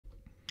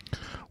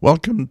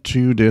Welcome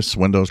to this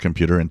Windows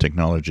Computer and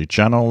Technology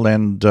channel,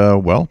 and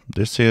well,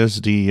 this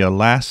is the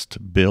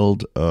last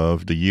build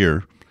of the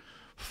year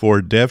for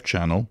Dev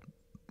Channel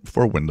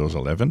for Windows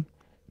 11.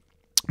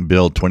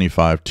 Build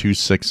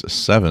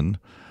 25267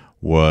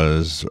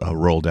 was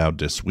rolled out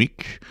this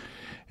week,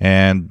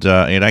 and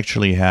it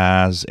actually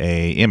has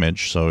a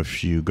image. So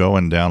if you go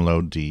and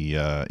download the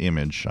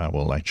image, I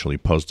will actually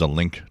post a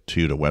link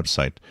to the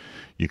website.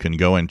 You can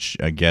go and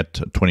get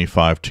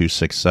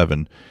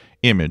 25267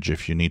 image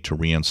if you need to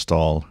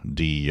reinstall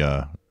the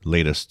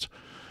latest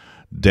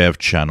Dev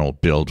Channel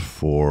build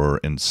for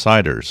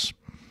insiders.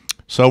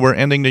 So we're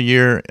ending the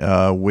year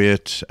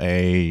with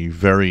a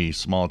very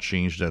small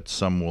change that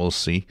some will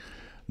see.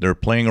 They're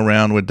playing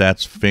around with that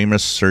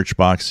famous search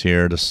box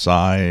here, the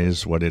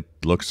size, what it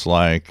looks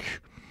like.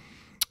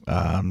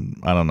 I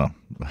don't know.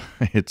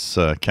 It's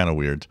kind of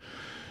weird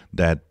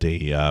that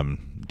they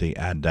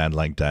add that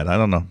like that. I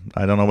don't know.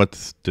 I don't know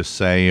what to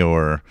say,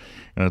 or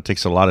it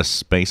takes a lot of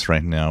space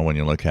right now when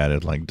you look at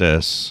it like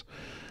this.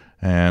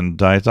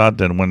 And I thought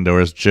that when there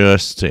was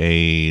just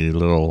a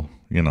little,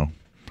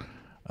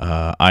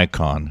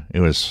 icon, it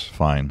was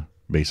fine,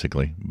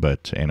 basically.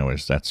 But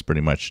anyways, that's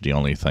pretty much the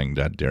only thing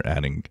that they're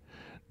adding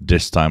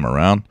this time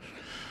around.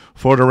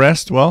 For the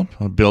rest, well,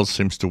 the build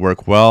seems to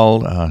work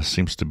well,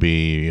 seems to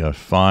be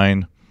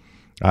fine.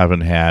 I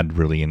haven't had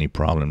really any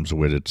problems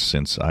with it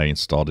since I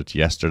installed it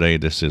yesterday.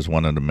 This is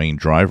one of the main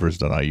drivers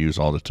that I use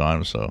all the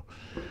time, so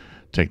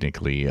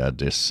technically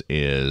this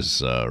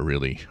is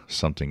really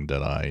something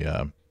that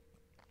I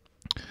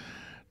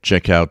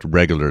check out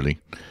regularly.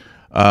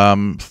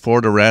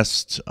 For the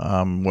rest,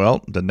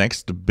 well, the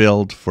next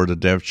build for the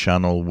Dev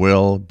Channel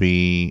will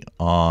be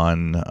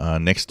on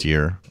next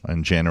year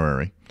in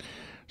January,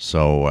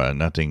 so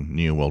nothing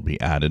new will be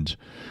added.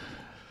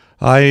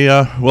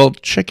 I will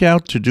check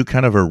out to do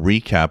kind of a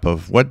recap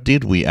of what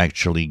did we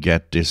actually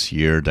get this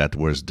year that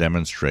was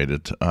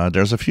demonstrated.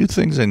 There's a few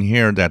things in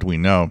here that we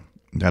know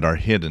that are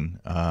hidden.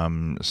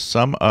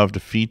 Some of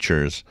the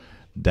features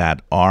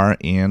that are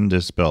in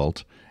this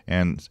build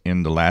and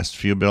in the last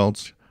few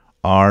builds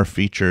are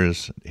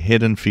features,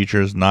 hidden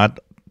features, not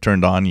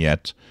turned on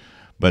yet,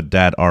 but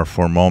that are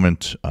for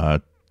moment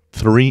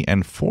 3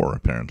 and 4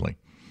 apparently.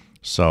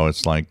 So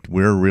it's like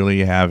we're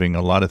really having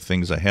a lot of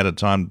things ahead of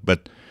time,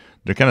 but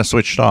they're kind of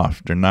switched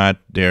off. They're not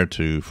there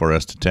for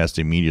us to test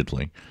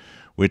immediately,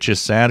 which is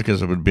sad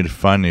because it would be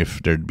fun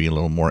if there'd be a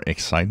little more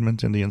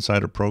excitement in the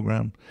Insider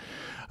program.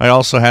 I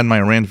also had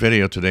my rant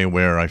video today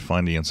where I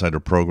find the Insider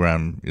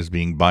program is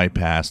being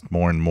bypassed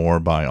more and more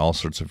by all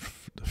sorts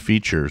of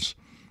features,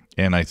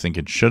 and I think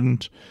it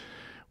shouldn't,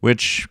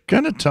 which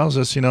kind of tells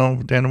us,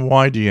 then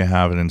why do you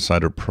have an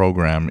Insider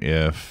program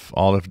if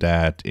all of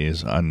that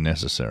is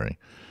unnecessary?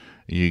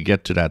 You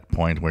get to that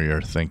point where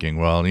you're thinking,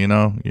 well,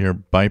 you're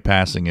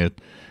bypassing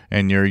it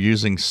and you're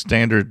using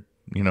standard,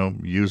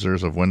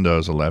 users of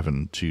Windows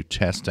 11 to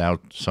test out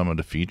some of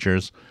the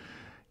features.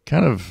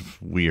 Kind of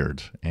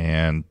weird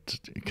and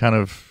kind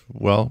of,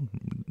 well,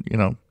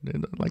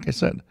 like I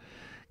said,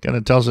 kind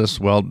of tells us,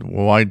 well,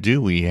 why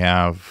do we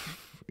have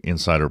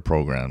Insider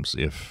programs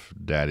if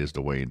that is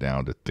the way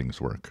down that things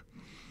work?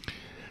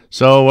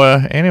 So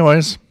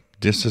anyways,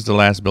 this is the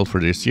last build for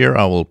this year.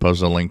 I will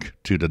post a link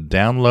to the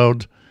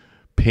download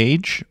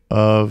page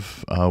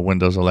of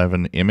Windows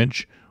 11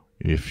 image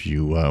if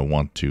you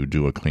want to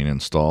do a clean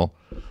install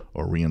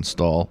or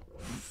reinstall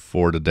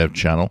for the Dev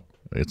Channel.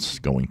 It's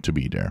going to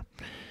be there.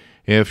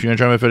 If you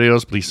enjoy my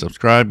videos, please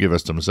subscribe, give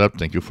us a thumbs up.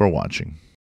 Thank you for watching.